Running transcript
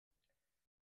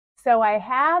So I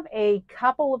have a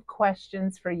couple of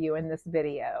questions for you in this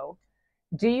video.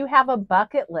 Do you have a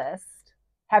bucket list?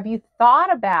 Have you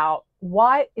thought about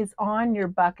what is on your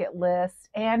bucket list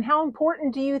and how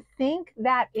important do you think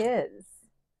that is?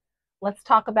 Let's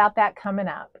talk about that coming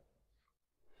up.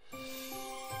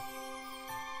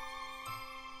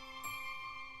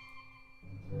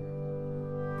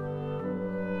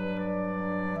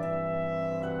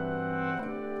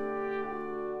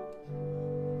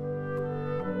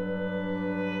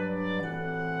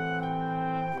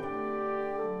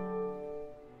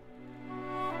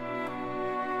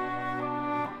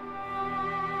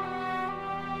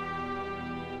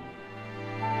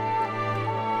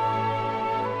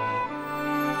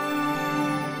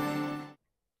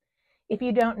 If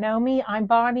you don't know me, I'm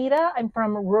Bonita. I'm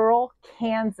from rural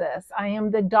Kansas. I am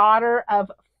the daughter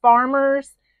of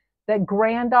farmers, the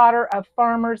granddaughter of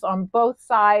farmers on both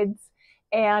sides,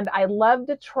 and I love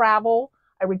to travel.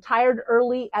 I retired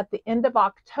early at the end of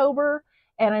October,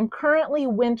 and I'm currently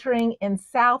wintering in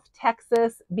South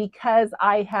Texas because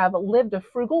I have lived a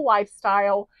frugal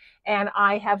lifestyle and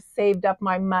I have saved up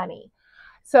my money.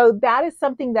 So that is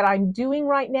something that I'm doing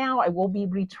right now. I will be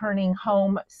returning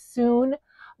home soon.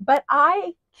 But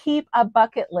I keep a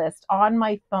bucket list on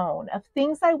my phone of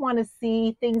things I want to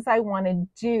see, things I want to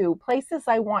do, places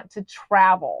I want to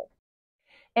travel.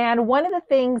 And one of the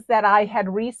things that I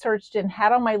had researched and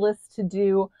had on my list to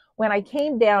do when I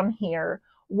came down here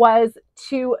was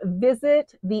to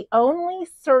visit the only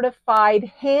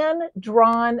certified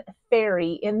hand-drawn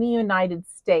ferry in the United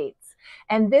States.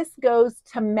 And this goes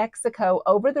to Mexico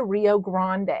over the Rio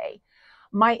Grande.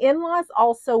 My in-laws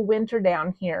also winter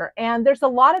down here, and there's a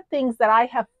lot of things that I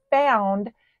have found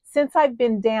since I've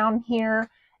been down here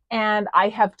and I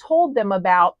have told them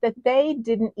about that they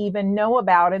didn't even know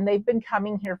about, and they've been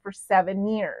coming here for 7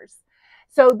 years.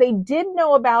 So they did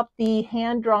know about the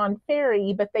hand-drawn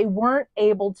ferry, but they weren't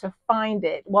able to find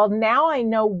it. Well, now I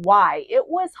know why. It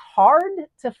was hard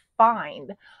to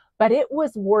find, but it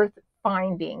was worth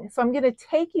finding. So I'm going to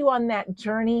take you on that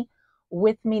journey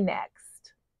with me next.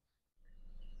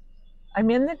 I'm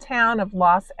in the town of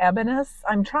Los Ebanos.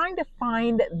 I'm trying to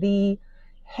find the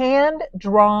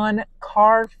hand-drawn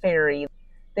car ferry.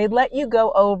 They let you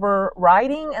go over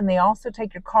riding, and they also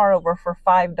take your car over for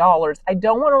 $5. I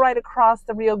don't want to ride across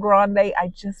the Rio Grande. I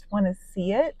just want to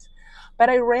see it. But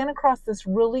I ran across this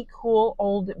really cool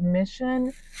old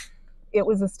mission. It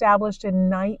was established in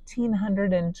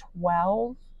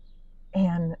 1912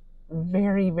 and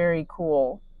very, very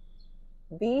cool.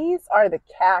 These are the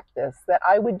cactus that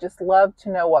I would just love to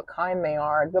know what kind they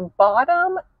are. The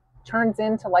bottom turns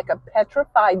into like a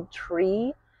petrified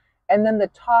tree, and then the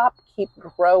top keep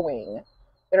growing.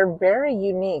 They're very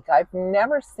unique. I've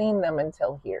never seen them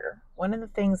until here. One of the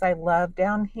things I love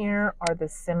down here are the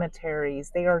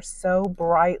cemeteries. They are so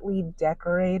brightly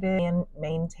decorated and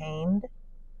maintained.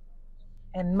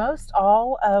 And most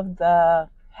all of the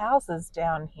houses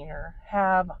down here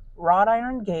have wrought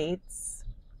iron gates.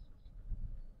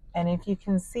 And if you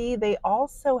can see, they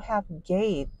also have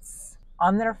gates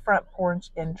on their front porch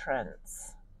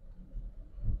entrance.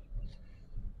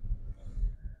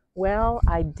 Well,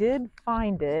 I did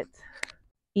find it.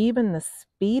 Even the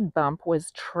speed bump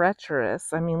was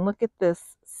treacherous. I mean, look at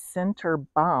this center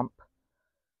bump.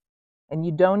 And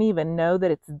you don't even know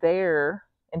that it's there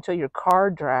until your car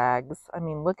drags. I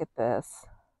mean, look at this.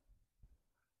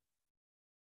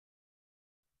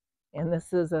 And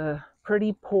this is a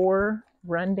pretty poor,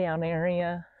 rundown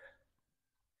area.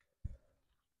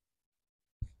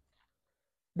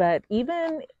 But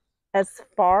even as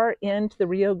far into the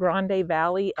Rio Grande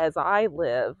Valley as I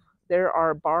live, there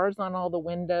are bars on all the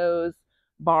windows,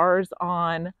 bars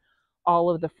on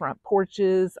all of the front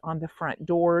porches, on the front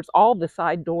doors, all the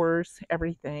side doors,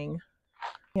 everything.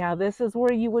 Yeah, this is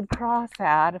where you would cross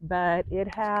at, but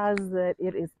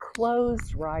it is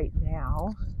closed right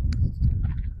now.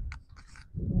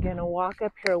 I'm gonna walk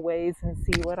up here a ways and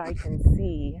see what I can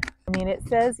see. I mean, it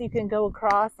says you can go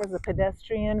across as a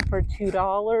pedestrian for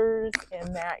 $2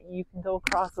 and that you can go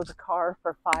across with a car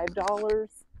for $5.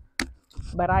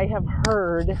 But I have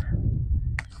heard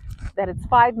that it's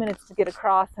 5 minutes to get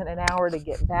across and an hour to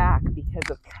get back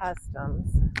because of customs.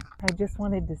 I just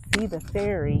wanted to see the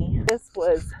ferry. This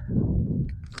was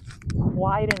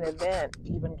quite an event,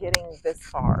 even getting this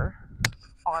far,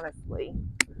 honestly.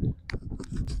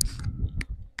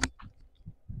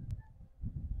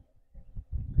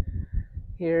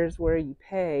 Here's where you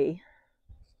pay.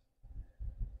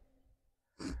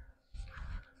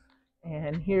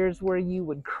 And here's where you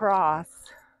would cross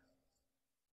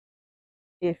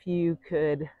if you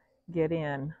could get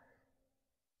in.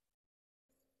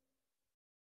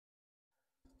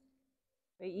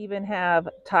 They even have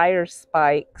tire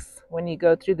spikes when you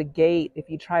go through the gate if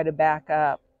you try to back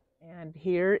up. And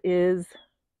here is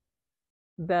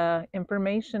the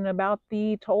information about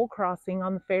the toll crossing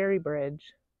on the ferry bridge.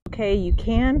 Okay, you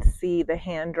can see the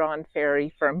hand-drawn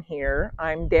ferry from here.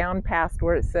 I'm down past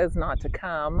where it says not to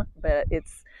come, but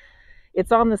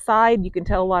it's on the side. You can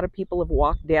tell a lot of people have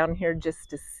walked down here just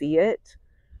to see it,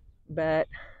 but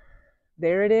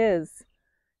there it is.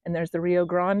 And there's the Rio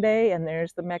Grande, and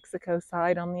there's the Mexico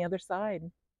side on the other side.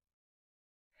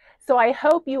 So I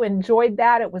hope you enjoyed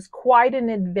that. It was quite an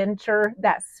adventure.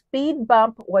 That speed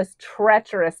bump was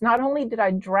treacherous. Not only did I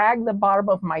drag the bottom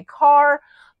of my car,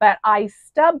 but I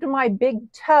stubbed my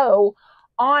big toe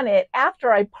on it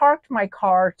after I parked my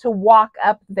car to walk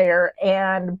up there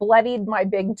and bloodied my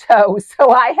big toe.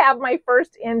 So I have my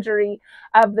first injury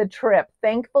of the trip.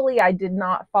 Thankfully, I did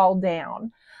not fall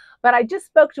down. But I just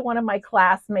spoke to one of my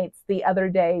classmates the other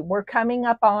day. We're coming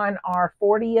up on our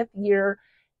 40th year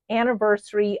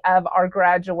anniversary of our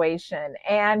graduation.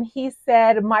 And he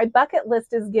said, my bucket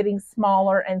list is getting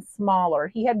smaller and smaller.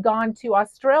 He had gone to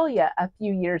Australia a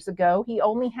few years ago. He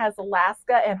only has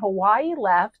Alaska and Hawaii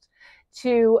left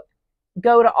to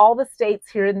go to all the states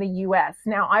here in the US.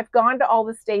 Now, I've gone to all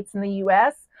the states in the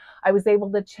US. I was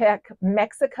able to check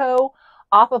Mexico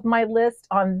off of my list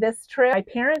on this trip. My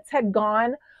parents had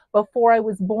gone before I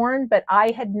was born, but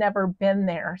I had never been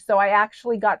there. So I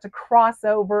actually got to cross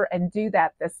over and do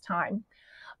that this time.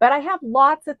 But I have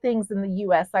lots of things in the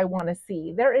US I want to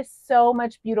see. There is so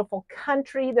much beautiful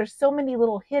country. There's so many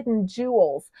little hidden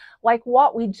jewels like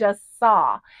what we just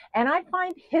saw. And I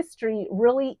find history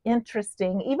really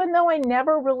interesting. Even though I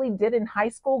never really did in high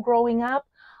school growing up,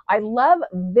 I love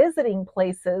visiting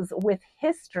places with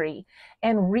history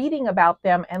and reading about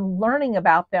them and learning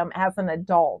about them as an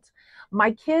adult.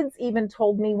 My kids even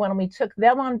told me when we took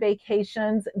them on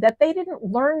vacations that they didn't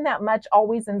learn that much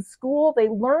always in school. They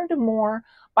learned more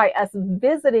by us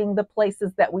visiting the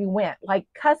places that we went, like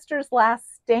Custer's Last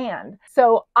Stand.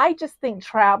 So I just think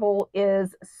travel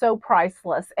is so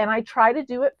priceless, and I try to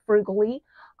do it frugally.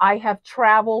 I have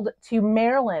traveled to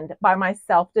Maryland by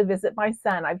myself to visit my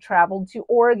son. I've traveled to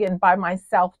Oregon by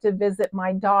myself to visit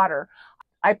my daughter.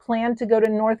 I plan to go to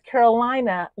North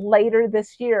Carolina later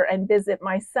this year and visit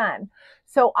my son.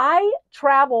 So I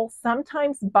travel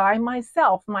sometimes by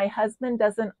myself. My husband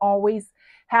doesn't always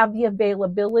have the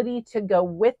availability to go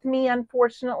with me,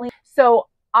 unfortunately. So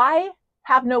I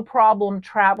have no problem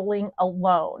traveling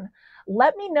alone.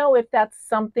 Let me know if that's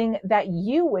something that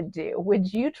you would do.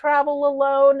 Would you travel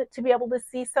alone to be able to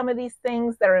see some of these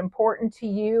things that are important to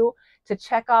you to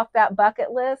check off that bucket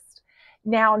list?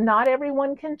 Now, not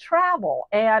everyone can travel,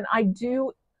 and I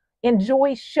do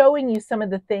enjoy showing you some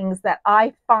of the things that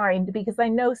I find because I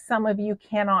know some of you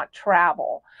cannot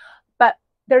travel. But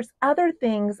there's other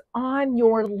things on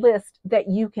your list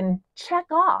that you can check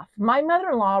off. My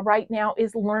mother-in-law right now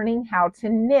is learning how to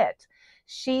knit.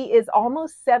 She is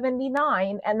almost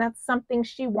 79, and that's something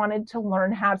she wanted to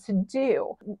learn how to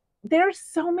do. There's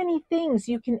so many things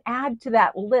you can add to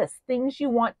that list, things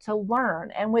you want to learn.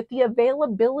 And with the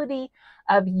availability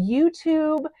of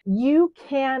YouTube, you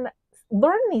can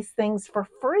learn these things for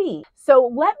free.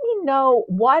 So let me know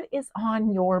what is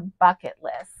on your bucket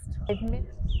list.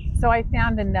 So I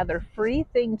found another free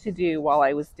thing to do while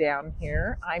I was down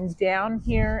here. I'm down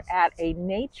here at a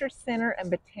nature center and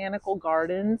botanical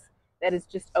gardens that is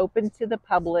just open to the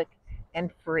public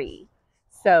and free.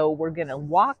 So we're going to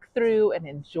walk through and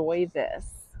enjoy this.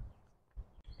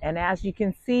 And as you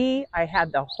can see, I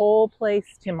had the whole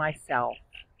place to myself.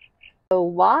 So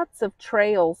lots of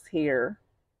trails here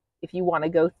if you want to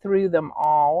go through them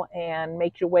all and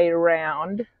make your way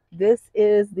around. This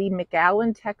is the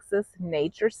McAllen, Texas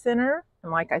Nature Center.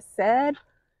 And like I said,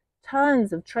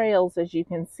 tons of trails as you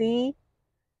can see.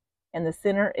 And the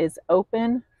center is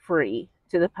open, free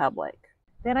to the public.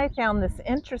 Then I found this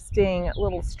interesting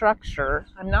little structure.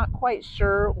 I'm not quite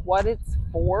sure what it's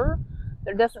for.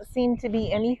 There doesn't seem to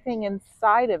be anything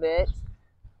inside of it.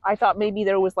 I thought maybe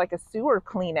there was like a sewer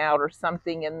clean out or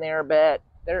something in there, but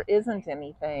there isn't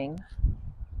anything.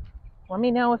 Let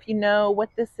me know if you know what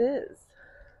this is.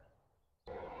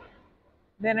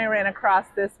 Then I ran across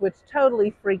this, which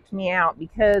totally freaked me out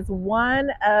because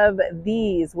one of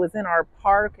these was in our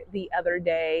park the other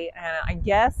day, and I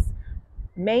guess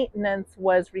maintenance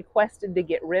was requested to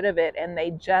get rid of it, and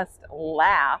they just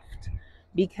laughed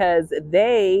because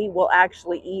they will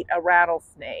actually eat a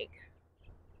rattlesnake.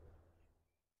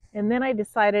 And then I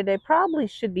decided I probably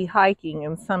should be hiking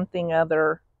in something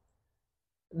other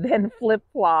than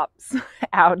flip-flops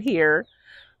out here.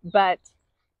 But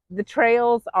The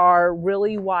trails are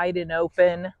really wide and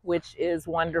open, which is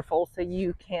wonderful. So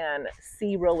you can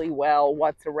see really well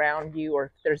what's around you or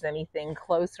if there's anything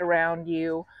close around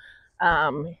you.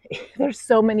 There's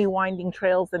so many winding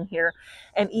trails in here.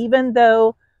 And even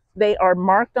though they are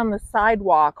marked on the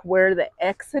sidewalk where the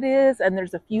exit is, and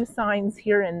there's a few signs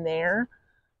here and there,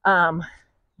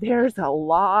 there's a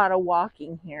lot of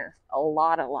walking here, a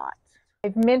lot.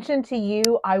 I've mentioned to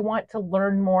you I want to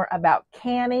learn more about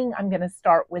canning. I'm going to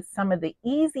start with some of the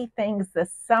easy things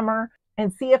this summer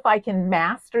and see if I can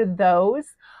master those.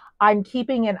 I'm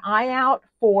keeping an eye out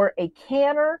for a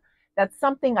canner. That's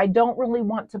something I don't really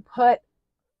want to put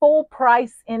full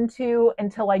price into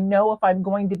until I know if I'm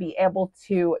going to be able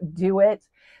to do it.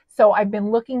 So I've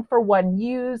been looking for one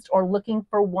used or looking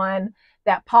for one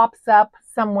that pops up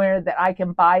somewhere that I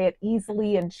can buy it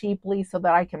easily and cheaply so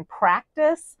that I can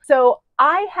practice. So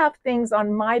I have things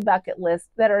on my bucket list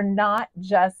that are not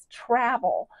just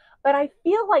travel, but I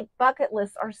feel like bucket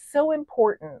lists are so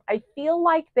important. I feel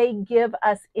like they give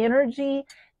us energy,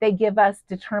 they give us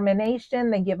determination,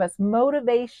 they give us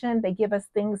motivation, they give us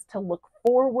things to look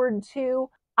forward to.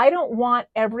 I don't want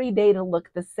every day to look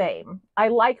the same. I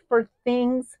like for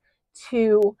things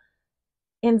to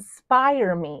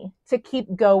inspire me to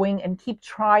keep going and keep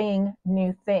trying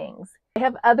new things. I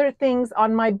have other things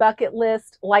on my bucket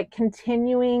list, like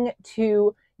continuing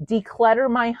to declutter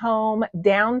my home,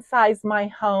 downsize my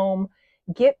home,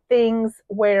 get things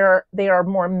where they are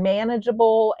more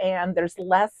manageable and there's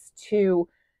less to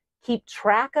keep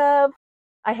track of.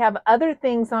 I have other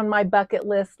things on my bucket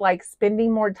list, like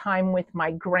spending more time with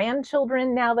my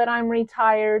grandchildren now that I'm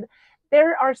retired.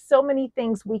 There are so many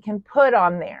things we can put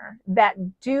on there that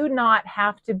do not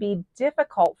have to be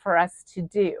difficult for us to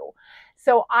do.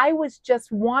 So I was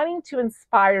just wanting to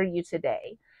inspire you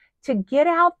today to get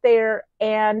out there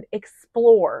and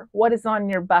explore what is on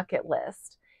your bucket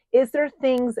list. Is there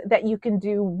things that you can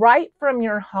do right from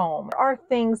your home? Are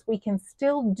things we can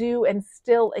still do and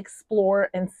still explore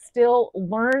and still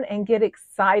learn and get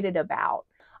excited about?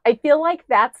 I feel like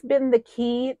that's been the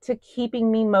key to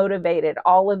keeping me motivated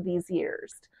all of these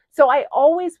years. So I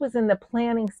always was in the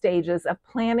planning stages of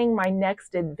planning my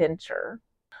next adventure.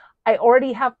 I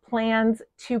already have plans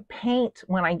to paint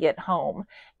when I get home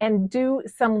and do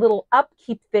some little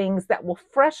upkeep things that will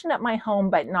freshen up my home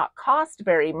but not cost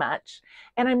very much.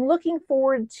 And I'm looking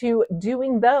forward to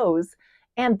doing those,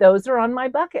 and those are on my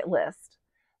bucket list.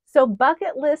 So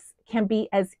bucket lists can be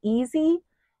as easy,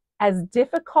 as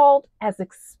difficult, as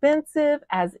expensive,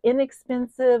 as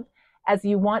inexpensive as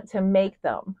you want to make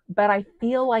them. But I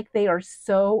feel like they are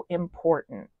so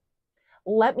important.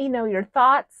 Let me know your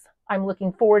thoughts. I'm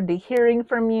looking forward to hearing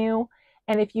from you.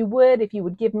 And if you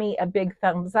would give me a big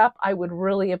thumbs up, I would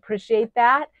really appreciate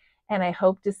that. And I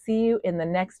hope to see you in the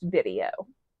next video.